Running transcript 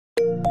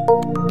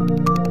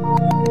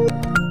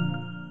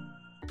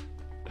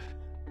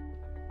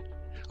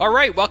All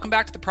right, welcome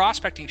back to the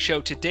Prospecting Show.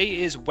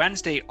 Today is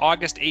Wednesday,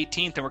 August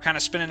 18th, and we're kind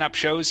of spinning up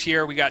shows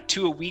here. We got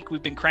 2 a week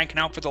we've been cranking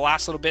out for the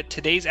last little bit.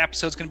 Today's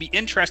episode is going to be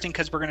interesting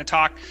because we're going to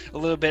talk a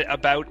little bit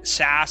about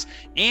SaaS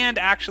and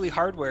actually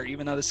hardware,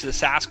 even though this is a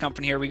SaaS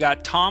company here. We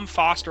got Tom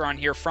Foster on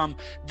here from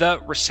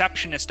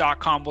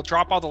Receptionist.com. We'll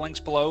drop all the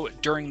links below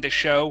during the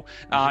show,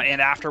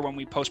 and after when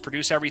we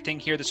post-produce everything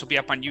here, this will be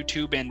up on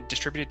YouTube and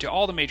distributed to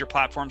all the major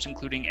platforms,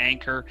 including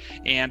Anchor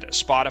and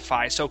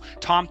Spotify. So,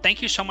 Tom,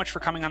 thank you so much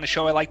for coming on the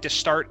show. I like to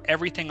start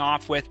everything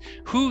off with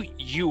who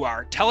you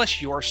are. Tell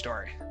us your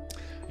story.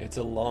 It's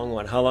a long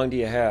one. How long do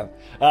you have?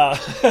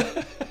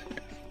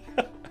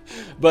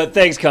 But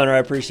thanks, Connor. I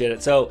appreciate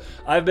it. So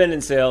I've been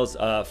in sales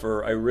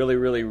for a really,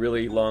 really,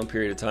 really long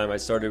period of time. I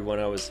started when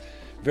I was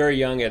very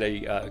young at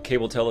a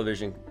cable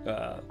television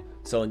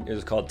selling. It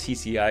was called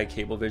TCI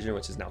Cablevision,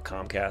 which is now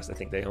Comcast. I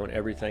think they own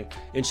everything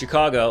in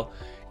Chicago.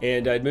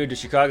 And I'd moved to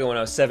Chicago when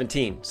I was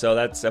 17. So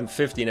I'm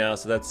 50 now.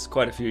 So that's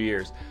quite a few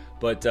years.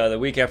 But the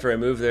week after I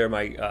moved there,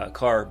 my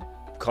car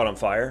caught on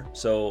fire.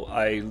 So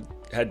I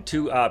had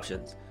 2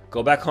 options: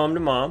 go back home to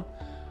mom,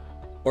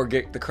 or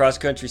get the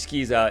cross-country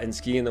skis out and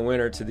ski in the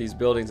winter to these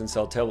buildings and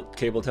sell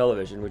cable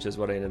television, which is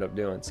what I ended up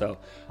doing. So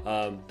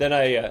then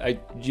I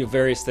do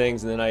various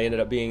things, and then I ended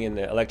up being in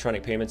the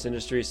electronic payments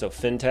industry, so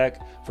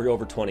fintech, for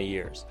over 20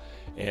 years.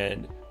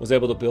 And was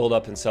able to build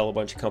up and sell a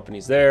bunch of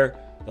companies there.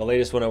 The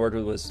latest one I worked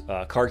with was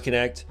Card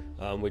Connect,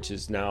 which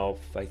is now,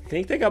 I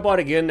think they got bought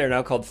again. They're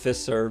now called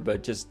FistServe,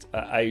 but just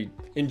I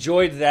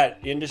enjoyed that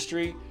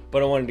industry,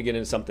 but I wanted to get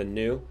into something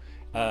new.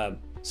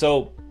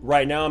 So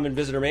right now I'm in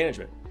visitor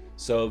management.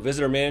 So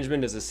visitor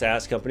management is a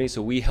SaaS company,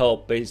 so we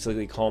help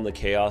basically calm the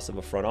chaos of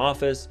a front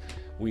office.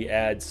 We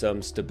add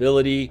some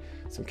stability,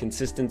 some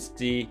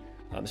consistency,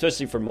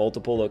 especially for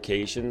multiple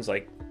locations.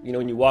 Like,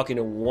 when you walk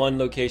into one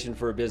location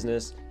for a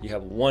business, you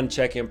have one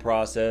check-in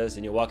process,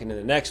 and you walk into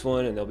the next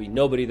one and there'll be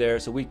nobody there.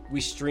 So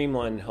we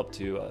streamline and help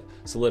to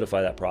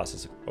solidify that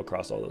process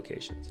across all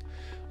locations.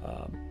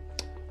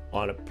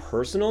 On a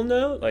personal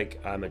note, like,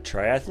 I'm a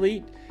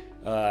triathlete.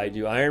 I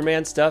do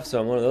Ironman stuff,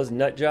 so I'm one of those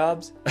nut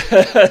jobs.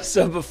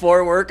 So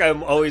before work,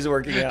 I'm always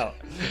working out.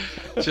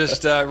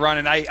 Just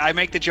running. I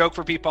make the joke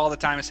for people all the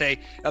time. I say,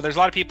 there's a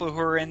lot of people who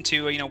are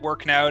into,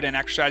 working out and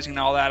exercising and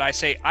all that. I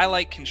say, I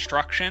like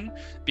construction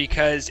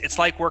because it's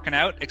like working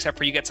out, except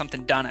for you get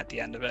something done at the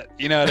end of it.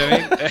 You know what I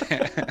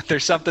mean?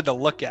 There's something to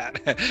look at.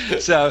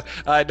 So,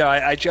 no,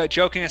 I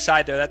joking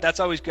aside there, that's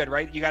always good,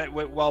 right? You got it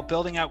while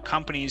building out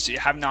companies,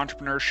 having the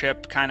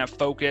entrepreneurship kind of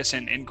focus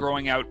and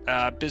growing out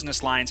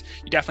business lines,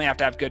 you definitely have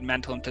to have good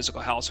mental and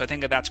physical health. So I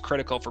think that's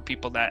critical for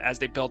people that as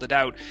they build it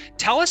out.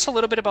 Tell us a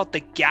little bit about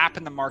the gap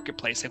in the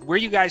marketplace, like where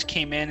you guys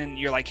came in and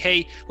you're like,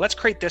 hey, let's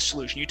create this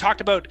solution. You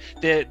talked about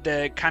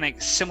the kind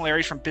of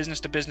similarities from business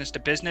to business to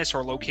business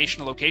or location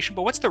to location,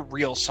 but what's the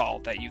real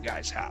solve that you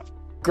guys have?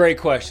 Great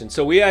question.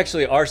 So we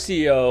actually, our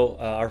CEO,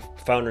 our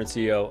founder and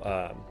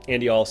CEO,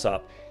 Andy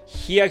Alsop,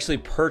 he actually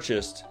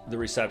purchased the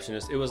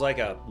Receptionist. It was like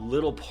a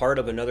little part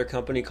of another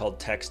company called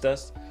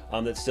Textus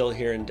that's still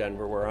here in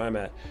Denver where I'm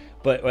at.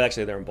 But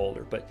actually they're in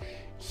Boulder. But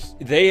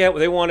they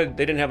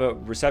didn't have a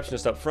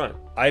receptionist up front.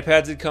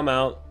 iPads had come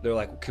out. They're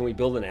like, can we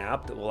build an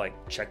app that will like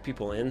check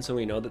people in so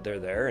we know that they're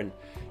there? And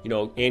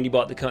Andy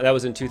bought the company. That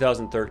was in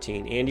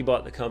 2013. Andy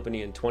bought the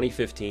company in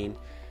 2015.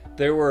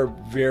 There were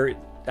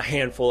a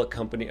handful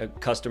of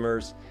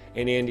customers,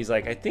 and Andy's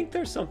like, I think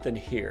there's something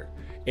here.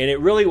 And it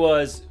really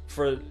was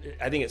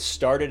I think it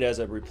started as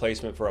a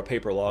replacement for a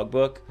paper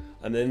logbook,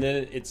 and then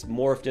it's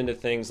morphed into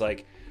things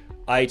like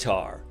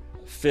ITAR,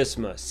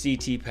 FISMA,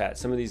 CTPAT,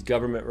 some of these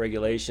government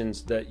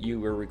regulations that you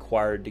were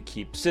required to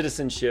keep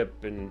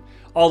citizenship and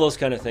all those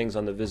kind of things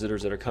on the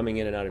visitors that are coming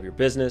in and out of your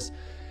business.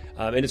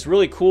 And it's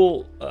really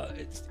cool.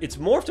 It's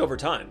morphed over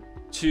time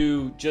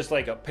to just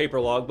like a paper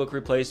logbook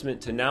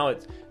replacement to now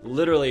it's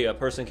literally a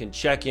person can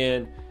check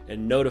in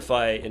and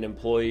notify an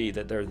employee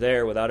that they're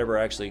there without ever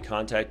actually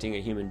contacting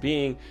a human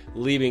being,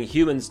 leaving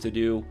humans to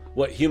do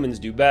what humans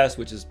do best,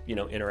 which is,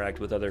 interact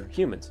with other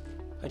humans.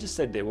 I just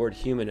said the word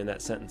human in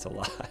that sentence a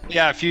lot.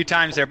 Yeah, a few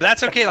times there, but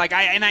that's okay. Like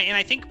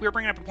I think we were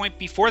bringing up a point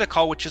before the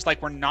call, which is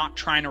like we're not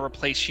trying to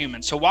replace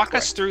humans. So walk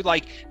us through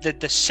like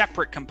the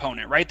separate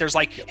component, right? There's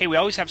like, hey, we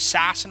always have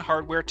SaaS and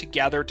hardware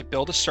together to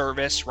build a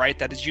service, right?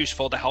 That is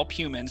useful to help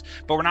humans,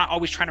 but we're not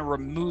always trying to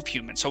remove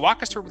humans. So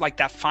walk us through like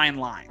that fine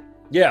line.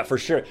 Yeah, for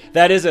sure.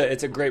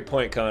 It's a great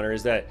point, Connor.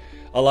 Is that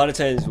a lot of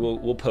times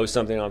we'll post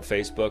something on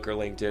Facebook or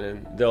LinkedIn,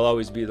 and they'll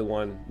always be the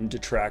one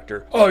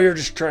detractor. Oh, you're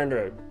just trying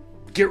to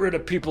get rid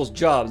of people's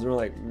jobs. And we're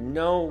like,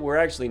 no, we're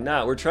actually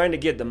not. We're trying to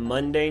get the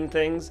mundane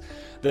things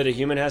that a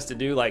human has to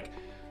do, like,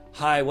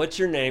 hi, what's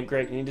your name?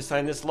 Great, you need to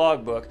sign this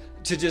logbook,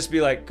 to just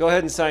be like, go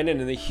ahead and sign in.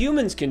 And the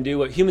humans can do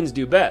what humans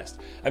do best.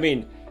 I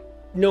mean,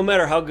 no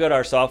matter how good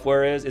our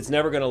software is, it's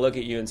never going to look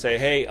at you and say,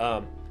 hey,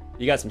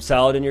 you got some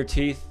salad in your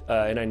teeth,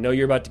 and I know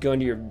you're about to go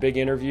into your big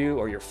interview,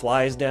 or your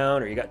fly's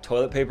down, or you got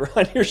toilet paper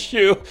on your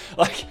shoe.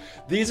 Like,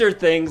 these are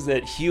things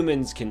that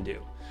humans can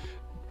do.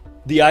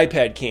 The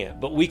iPad can't,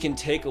 but we can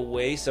take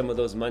away some of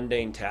those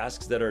mundane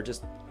tasks that are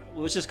just,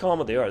 let's just call them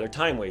what they are. They're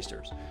time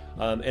wasters,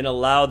 and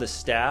allow the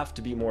staff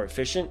to be more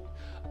efficient,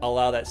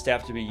 allow that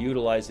staff to be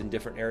utilized in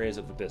different areas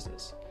of the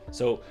business.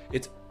 So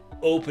it's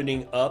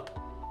opening up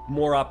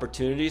more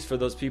opportunities for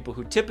those people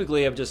who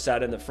typically have just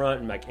sat in the front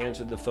and like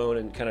answered the phone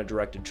and kind of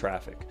directed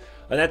traffic.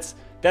 And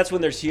that's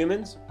when there's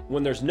humans.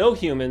 When there's no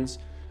humans,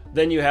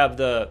 then you have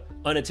the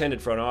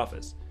unattended front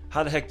office.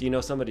 How the heck do you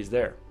know somebody's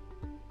there?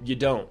 You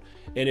don't.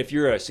 And if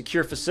you're a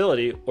secure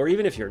facility, or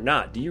even if you're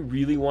not, do you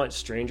really want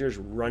strangers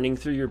running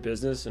through your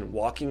business and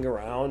walking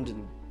around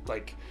and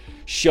like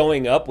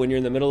showing up when you're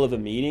in the middle of a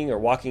meeting or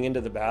walking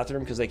into the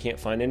bathroom because they can't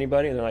find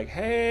anybody and they're like,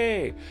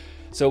 hey?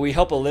 So we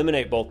help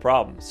eliminate both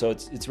problems. So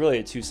it's really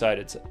a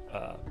two-sided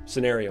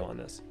scenario on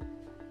this.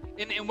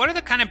 And what are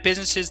the kind of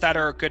businesses that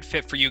are a good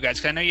fit for you guys?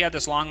 Because I know you have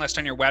this long list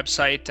on your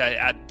website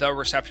at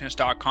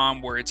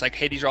thereceptionist.com where it's like,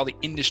 hey, these are all the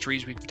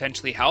industries we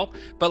potentially help.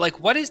 But like,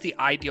 what is the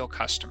ideal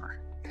customer?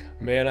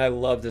 Man, I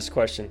love this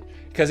question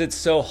because it's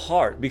so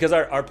hard because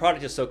our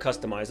product is so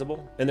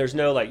customizable and there's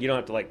no like, you don't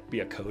have to like be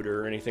a coder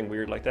or anything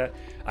weird like that.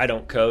 I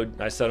don't code.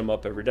 I set them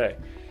up every day.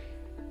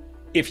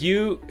 If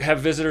you have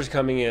visitors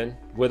coming in,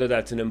 whether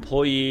that's an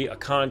employee, a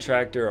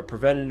contractor, a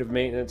preventative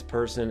maintenance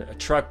person, a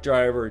truck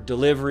driver,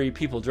 delivery,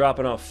 people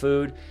dropping off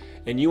food,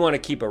 and you want to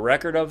keep a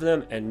record of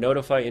them and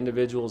notify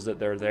individuals that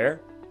they're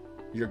there,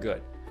 you're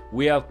good.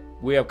 We have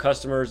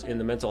customers in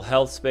the mental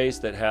health space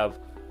that have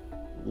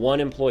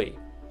one employee.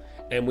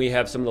 And we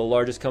have some of the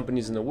largest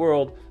companies in the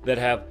world that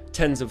have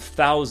tens of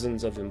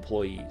thousands of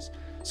employees.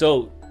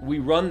 So we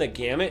run the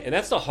gamut. And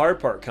that's the hard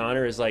part,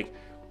 Connor, is like,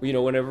 you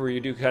know, whenever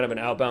you do kind of an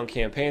outbound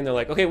campaign, they're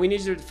like, okay, we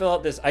need you to fill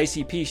out this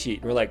ICP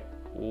sheet. And we're like,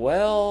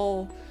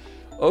 well,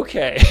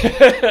 okay,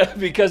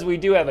 because we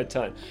do have a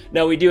ton.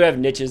 Now we do have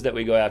niches that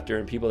we go after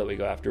and people that we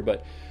go after,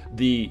 but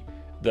if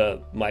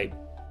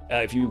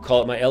you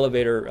call it my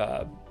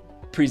elevator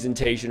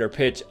presentation or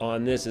pitch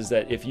on this is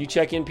that if you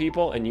check in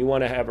people and you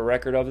want to have a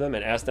record of them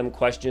and ask them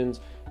questions,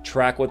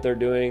 track what they're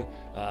doing,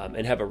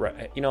 and have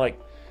like,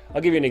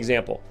 I'll give you an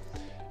example.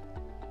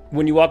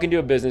 When you walk into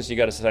a business, you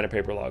got to sign a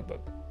paper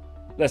logbook.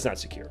 That's not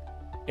secure.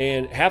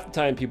 And half the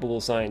time people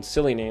will sign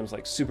silly names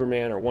like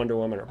Superman or Wonder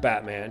Woman or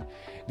Batman.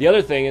 The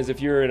other thing is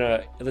if you're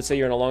let's say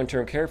you're in a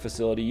long-term care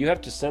facility, you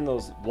have to send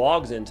those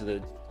logs into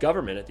the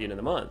government at the end of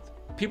the month.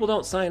 People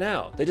don't sign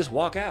out. They just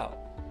walk out.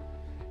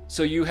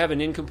 So you have an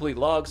incomplete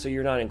log, so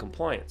you're not in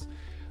compliance.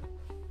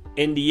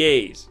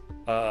 NDAs,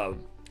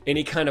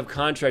 any kind of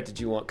contract that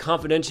you want,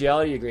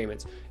 confidentiality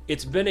agreements.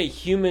 It's been a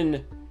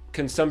human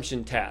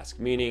consumption task,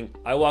 meaning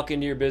I walk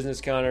into your business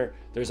counter,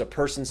 there's a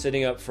person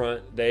sitting up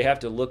front, they have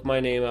to look my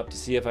name up to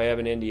see if I have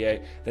an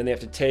NDA, then they have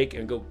to take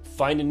and go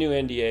find a new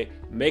NDA,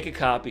 make a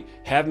copy,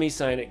 have me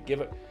sign it,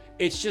 give it.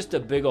 It's just a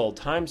big old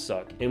time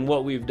suck. And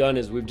what we've done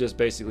is we've just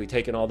basically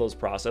taken all those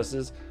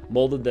processes,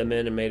 molded them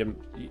in and made them,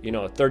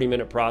 a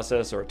 30-minute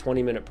process or a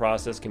 20-minute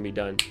process can be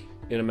done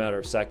in a matter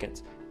of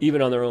seconds,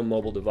 even on their own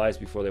mobile device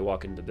before they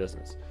walk into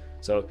business.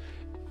 So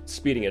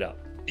speeding it up.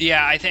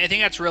 Yeah, I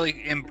think that's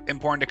really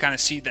important to kind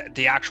of see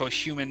the actual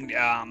human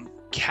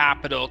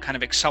capital kind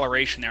of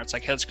acceleration there. It's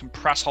like, hey, let's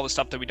compress all the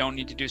stuff that we don't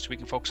need to do so we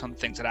can focus on the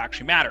things that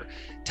actually matter.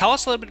 Tell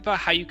us a little bit about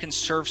how you can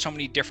serve so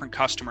many different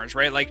customers,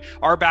 right? Like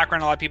our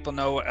background, a lot of people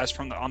know us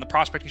from on the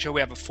prospecting show, we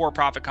have a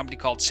for-profit company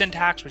called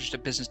Syntax, which is a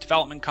business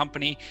development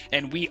company.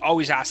 And we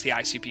always ask the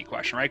ICP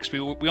question, right?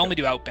 Because we only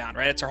do outbound,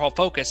 right? It's our whole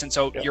focus. And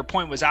so your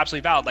point was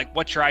absolutely valid. Like,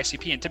 what's your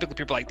ICP? And typically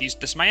people are like, this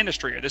is my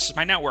industry, or this is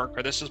my network,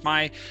 or this is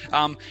my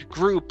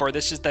group, or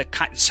this is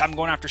I'm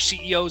going after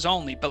CEOs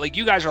only. But like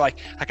you guys are like,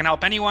 I can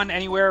help anyone,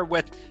 anywhere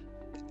with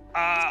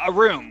a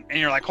room, and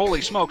you're like,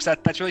 holy smokes,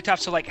 that's really tough.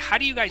 So like, how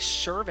do you guys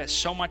service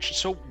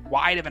so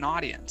wide of an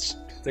audience?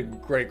 It's a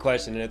great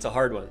question, and it's a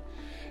hard one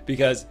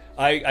because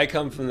I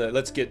come from the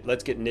let's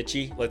get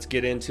niche-y, let's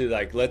get into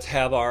like, let's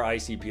have our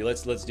ICP,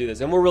 let's do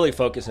this, and we're really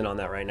focusing on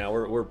that right now.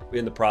 We're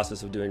in the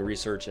process of doing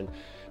research, and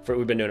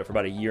we've been doing it for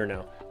about a year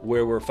now,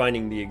 where we're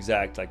finding the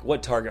exact like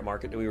what target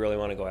market do we really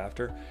want to go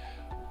after.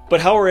 But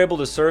how we're able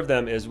to serve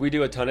them is we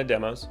do a ton of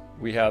demos.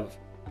 We have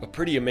a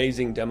pretty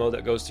amazing demo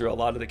that goes through a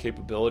lot of the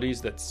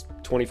capabilities that's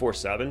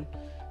 24/7.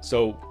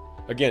 So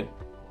again,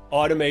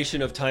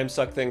 automation of time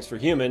suck things for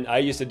human. I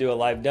used to do a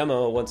live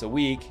demo once a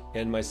week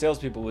and my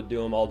salespeople would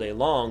do them all day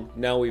long.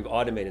 Now we've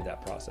automated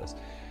that process.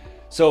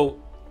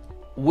 So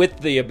with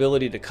the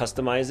ability to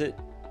customize it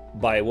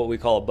by what we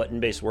call a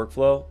button-based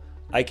workflow,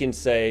 I can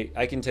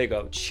take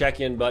a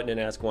check-in button and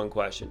ask one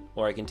question,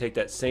 or I can take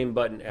that same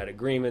button, add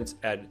agreements,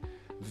 add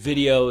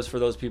videos for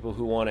those people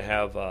who want to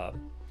have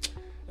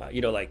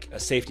like a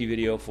safety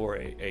video for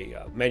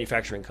a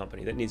manufacturing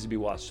company that needs to be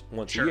watched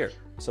once a year.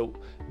 So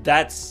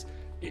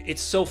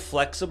it's so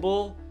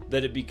flexible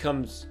that it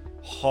becomes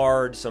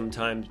hard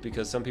sometimes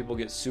because some people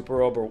get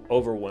super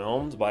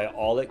overwhelmed by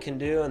all it can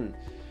do. And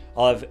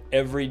I'll have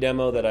every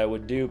demo that I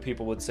would do,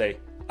 people would say,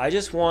 I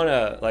just want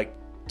to like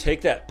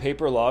take that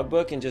paper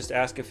logbook and just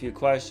ask a few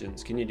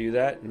questions. Can you do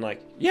that? And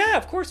like, yeah,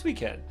 of course we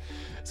can.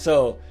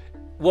 So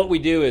what we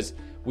do is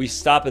we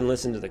stop and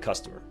listen to the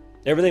customer.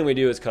 Everything we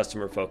do is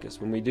customer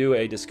focused. When we do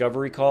a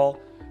discovery call,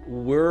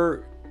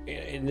 we're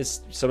in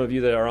this, some of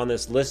you that are on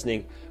this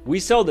listening, we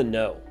sell the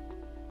no.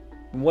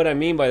 What I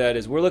mean by that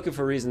is we're looking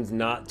for reasons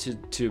not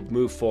to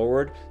move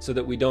forward so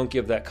that we don't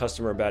give that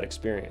customer a bad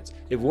experience.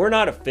 If we're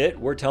not a fit,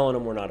 we're telling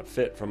them we're not a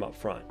fit from up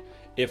front.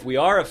 If we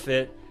are a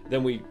fit,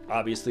 then we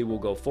obviously will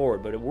go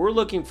forward. But if we're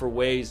looking for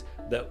ways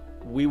that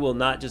we will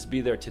not just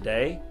be there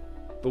today,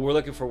 but we're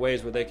looking for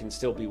ways where they can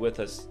still be with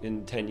us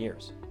in 10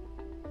 years.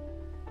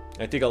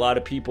 I think a lot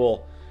of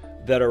people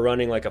that are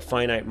running like a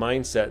finite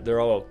mindset, they're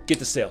all get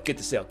the sale, get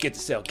the sale, get the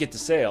sale, get the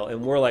sale.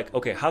 And we're like,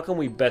 okay, how can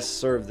we best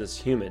serve this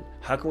human?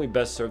 How can we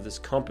best serve this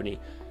company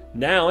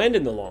now and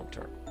in the long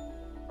term?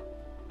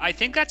 I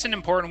think that's an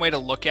important way to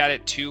look at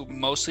it too,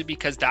 mostly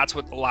because that's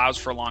what allows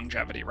for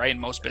longevity, right? In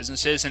most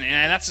businesses. And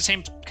that's the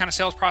same kind of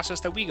sales process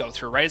that we go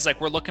through, right? It's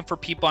like we're looking for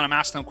people and I'm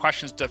asking them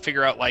questions to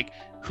figure out like,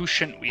 who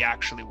shouldn't we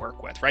actually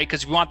work with, right?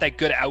 Because we want that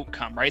good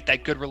outcome, right?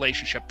 That good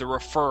relationship, the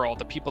referral,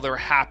 the people that are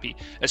happy,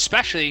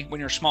 especially when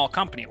you're a small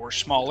company or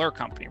smaller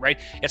company, right?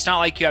 It's not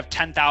like you have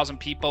 10,000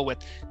 people with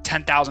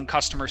 10,000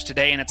 customers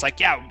today and it's like,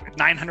 yeah,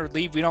 900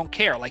 leave, we don't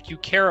care. Like you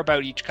care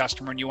about each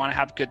customer and you want to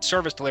have good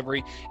service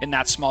delivery in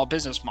that small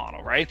business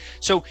model, right?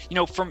 So,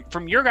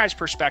 from your guys'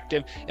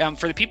 perspective,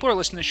 for the people who are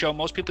listening to the show,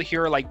 most people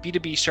here are like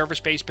B2B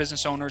service-based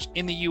business owners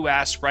in the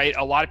US, right?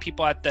 A lot of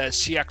people at the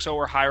CXO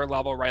or higher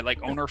level, right?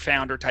 Like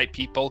owner-founder type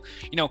people.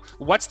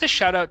 What's the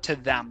shout out to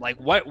them? Like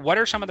what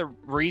are some of the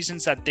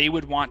reasons that they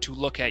would want to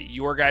look at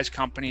your guys'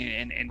 company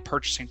and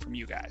purchasing from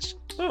you guys?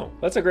 Oh,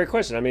 that's a great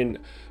question. I mean,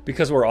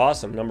 because we're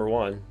awesome, number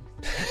one.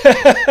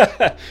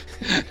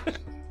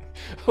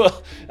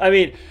 Well, I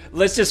mean,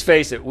 let's just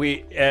face it.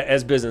 We,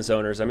 as business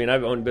owners, I mean,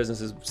 I've owned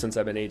businesses since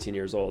I've been 18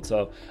 years old.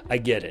 So I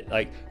get it.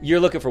 Like you're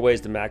looking for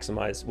ways to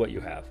maximize what you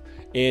have.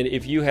 And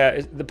if you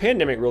have, the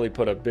pandemic really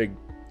put a big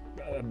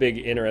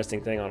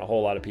interesting thing on a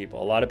whole lot of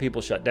people. A lot of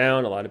people shut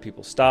down. A lot of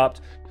people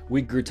stopped.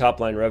 We grew top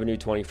line revenue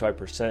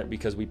 25%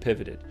 because we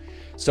pivoted.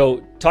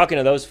 So talking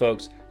to those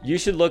folks, you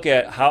should look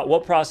at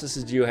what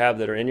processes do you have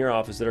that are in your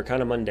office that are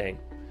kind of mundane.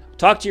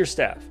 Talk to your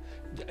staff.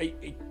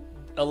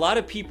 A lot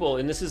of people,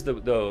 and this is the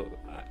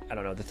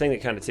thing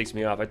that kind of takes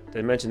me off.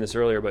 I mentioned this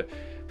earlier, but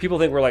people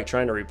think we're like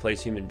trying to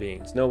replace human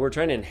beings. No, we're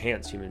trying to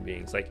enhance human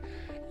beings. Like,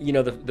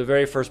 the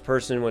very first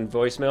person when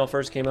voicemail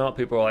first came out,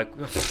 people were like,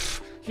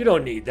 you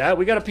don't need that.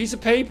 We got a piece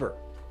of paper.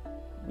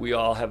 We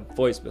all have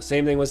voicemail.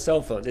 Same thing with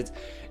cell phones.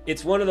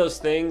 It's one of those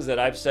things that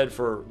I've said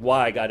for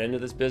why I got into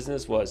this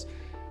business was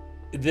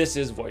this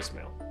is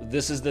voicemail.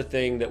 This is the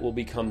thing that will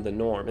become the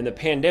norm. And the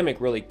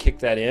pandemic really kicked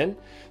that in.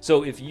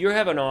 So if you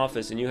have an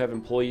office and you have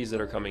employees that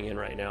are coming in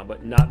right now,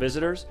 but not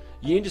visitors,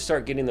 you need to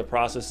start getting the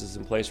processes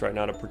in place right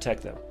now to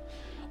protect them.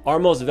 Our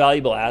most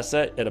valuable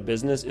asset at a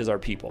business is our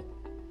people.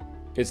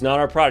 It's not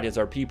our product, it's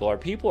our people. Our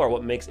people are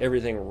what makes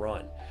everything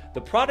run.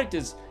 The product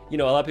is, a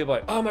lot of people are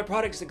like, oh, my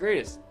product's the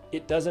greatest.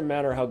 It doesn't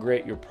matter how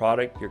great your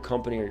product, your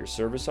company, or your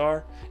service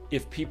are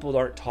if people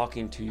aren't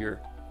talking to your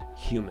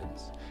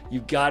humans.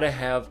 You've got to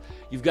have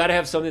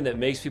something that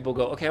makes people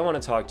go, okay, I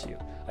want to talk to you.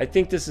 I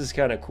think this is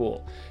kind of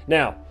cool.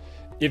 Now,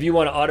 if you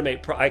want to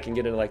automate, I can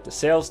get into like the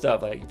sales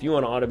stuff. Like if you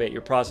want to automate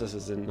your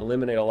processes and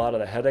eliminate a lot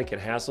of the headache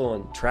and hassle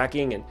and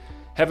tracking, and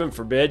heaven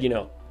forbid,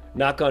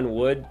 knock on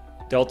wood,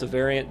 Delta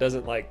variant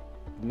doesn't like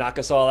knock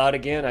us all out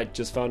again. I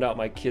just found out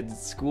my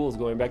kids' school is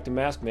going back to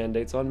mask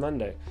mandates on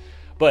Monday.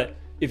 But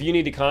if you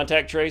need to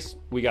contact trace,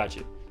 we got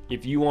you.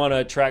 If you want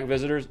to track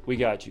visitors, we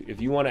got you. If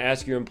you want to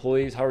ask your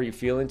employees, how are you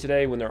feeling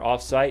today when they're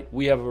off site,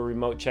 we have a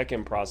remote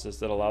check-in process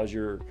that allows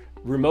your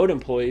remote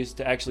employees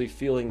to actually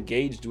feel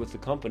engaged with the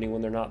company when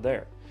they're not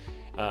there.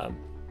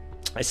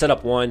 I set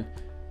up one.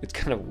 It's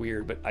kind of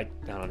weird, but I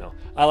don't know.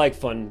 I like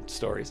fun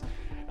stories.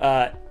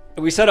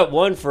 We set up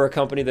one for a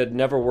company that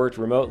never worked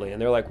remotely. And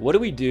they're like, what do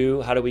we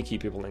do? How do we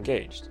keep people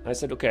engaged? I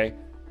said, okay,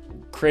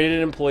 created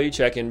an employee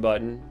check-in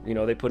button.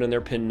 They put in their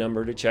PIN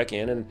number to check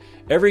in. And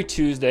every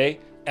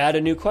Tuesday, add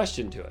a new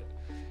question to it.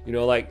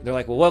 They're like,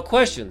 well, what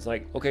questions?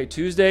 Like, okay,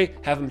 Tuesday,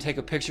 have them take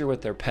a picture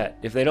with their pet.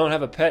 If they don't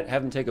have a pet,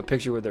 have them take a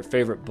picture with their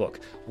favorite book.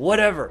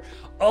 Whatever.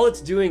 All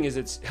it's doing is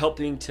it's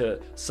helping to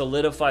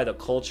solidify the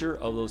culture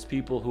of those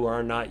people who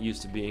are not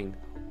used to being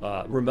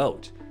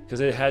remote, because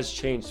it has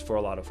changed for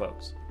a lot of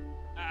folks.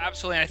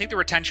 Absolutely. And I think the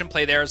retention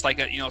play there is like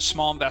a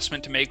small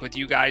investment to make with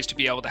you guys to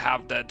be able to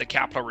have the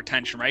capital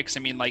retention, right?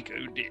 Because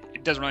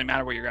it doesn't really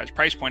matter what your guys'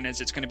 price point is.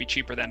 It's going to be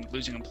cheaper than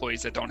losing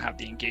employees that don't have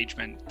the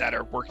engagement that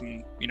are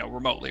working,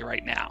 remotely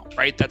right now,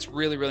 right? That's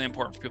really, really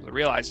important for people to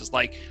realize is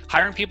like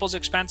hiring people is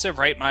expensive,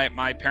 right?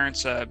 My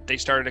parents, they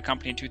started a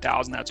company in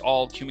 2000 that's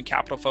all human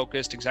capital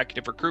focused,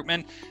 executive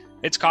recruitment.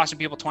 It's costing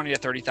people $20,000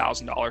 to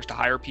 $30,000 to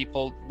hire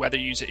people, whether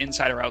you use it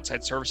inside or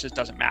outside services,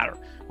 doesn't matter.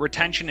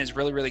 Retention is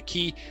really, really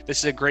key. This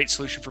is a great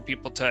solution for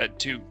people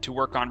to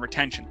work on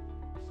retention.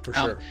 For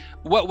sure.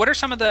 What are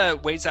some of the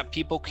ways that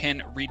people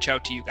can reach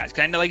out to you guys?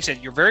 Because I know, like you said,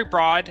 you're very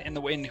broad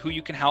in who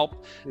you can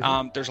help.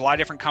 There's a lot of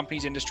different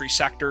companies, industry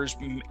sectors,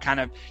 kind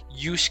of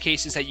use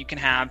cases that you can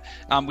have.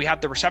 We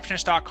have the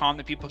receptionist.com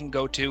that people can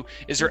go to.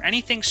 Is there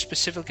anything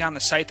specifically on the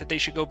site that they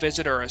should go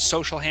visit, or a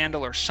social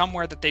handle or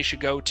somewhere that they should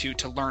go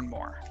to learn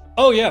more?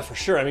 Oh yeah, for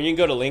sure. I mean, you can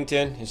go to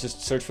LinkedIn. It's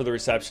just search for the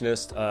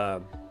Receptionist.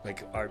 The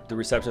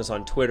Receptionist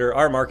on Twitter.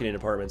 Our marketing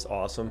department's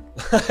awesome.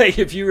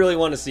 If you really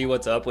want to see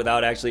what's up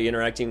without actually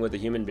interacting with a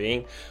human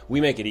being,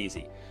 we make it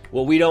easy.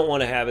 What we don't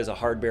want to have is a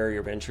hard barrier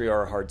of entry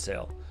or a hard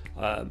sale.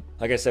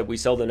 Like I said, we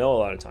sell the no a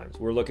lot of times.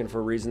 We're looking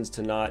for reasons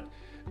to not.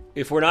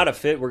 If we're not a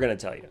fit, we're going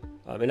to tell you.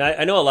 And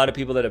I know a lot of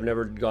people that have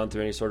never gone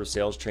through any sort of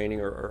sales training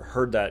or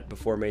heard that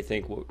before may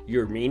think, well,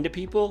 you're mean to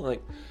people.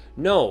 Like,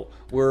 no,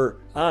 we're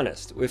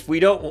honest. If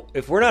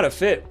we're not a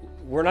fit,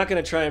 we're not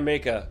going to try and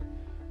make a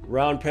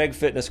round peg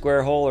fit in a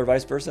square hole or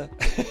vice versa.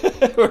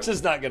 We're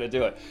just not going to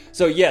do it.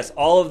 So yes,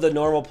 all of the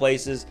normal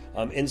places,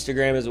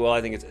 Instagram as well.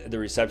 I think it's the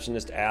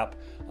Receptionist app.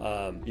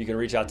 You can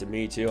reach out to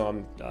me too.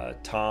 I'm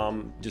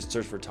Tom. Just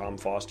search for Tom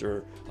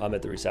Foster. I'm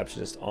at the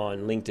Receptionist on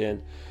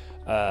LinkedIn.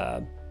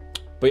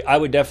 But I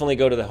would definitely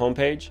go to the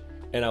homepage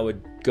and I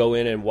would go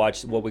in and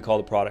watch what we call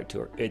the product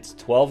tour. It's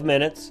 12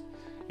 minutes.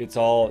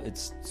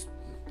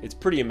 It's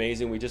pretty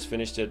amazing. We just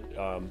finished it,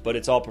 but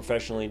it's all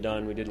professionally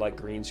done. We did like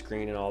green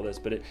screen and all this,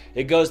 but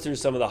it goes through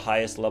some of the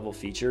highest level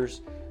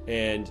features,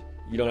 and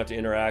you don't have to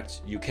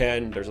interact. You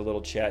can. There's a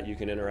little chat. You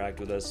can interact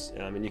with us,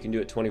 and you can do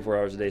it 24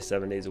 hours a day,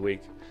 7 days a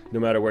week, no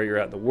matter where you're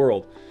at in the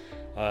world.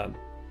 And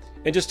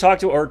just talk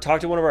to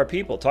one of our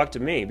people. Talk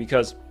to me,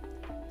 because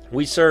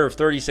we serve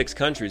 36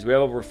 countries. We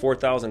have over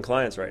 4,000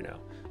 clients right now.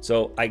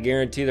 So I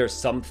guarantee there's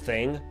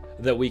something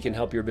that we can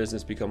help your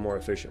business become more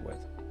efficient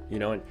with.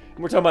 And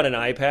we're talking about an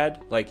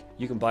iPad. Like,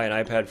 you can buy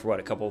an iPad for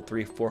what, a couple,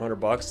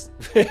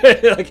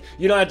 $300-$400? Like,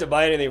 you don't have to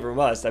buy anything from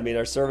us. I mean,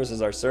 our service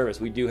is our service.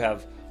 We do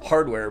have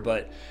hardware,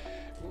 but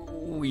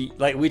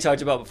we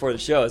talked about before the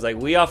show, is like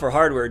we offer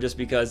hardware just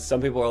because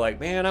some people are like,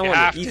 man, I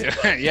want to easy.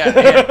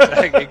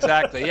 Yeah,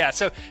 exactly. Yeah.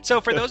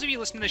 So for those of you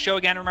listening to the show,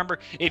 again, remember,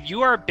 if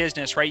you are a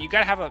business, right, you got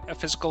to have a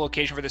physical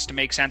location for this to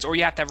make sense, or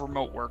you have to have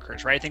remote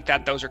workers, right? I think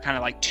that those are kind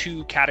of like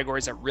two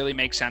categories that really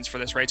make sense for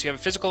this, right? So you have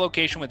a physical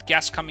location with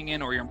guests coming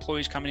in or your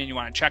employees coming in, you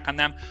want to check on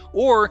them,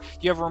 or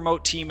you have a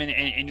remote team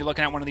and you're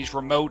looking at one of these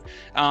remote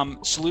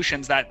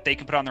solutions that they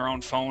can put on their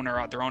own phone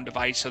or their own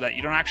device, so that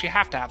you don't actually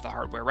have to have the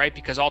hardware, right?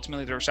 Because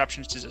ultimately the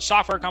Receptionist is a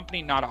software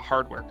company, not a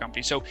hardware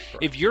company. So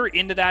if you're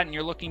into that and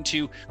you're looking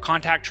to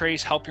contact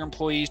trace, help your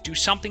employees, do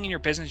something in your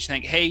business, you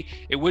think, hey,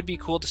 it would be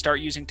cool to start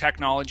using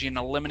technology and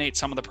eliminate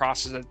some of the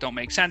processes that don't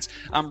make sense,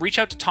 reach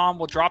out to Tom.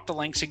 We'll drop the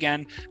links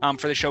again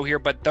for the show here,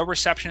 but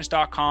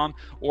thereceptionist.com,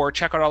 or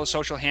check out all the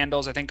social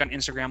handles. I think on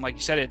Instagram, like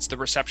you said, it's the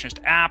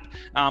Receptionist app,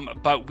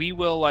 but we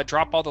will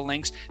drop all the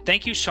links.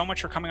 Thank you so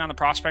much for coming on the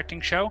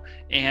Prospecting Show,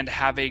 and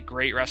have a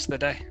great rest of the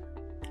day.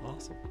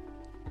 Awesome.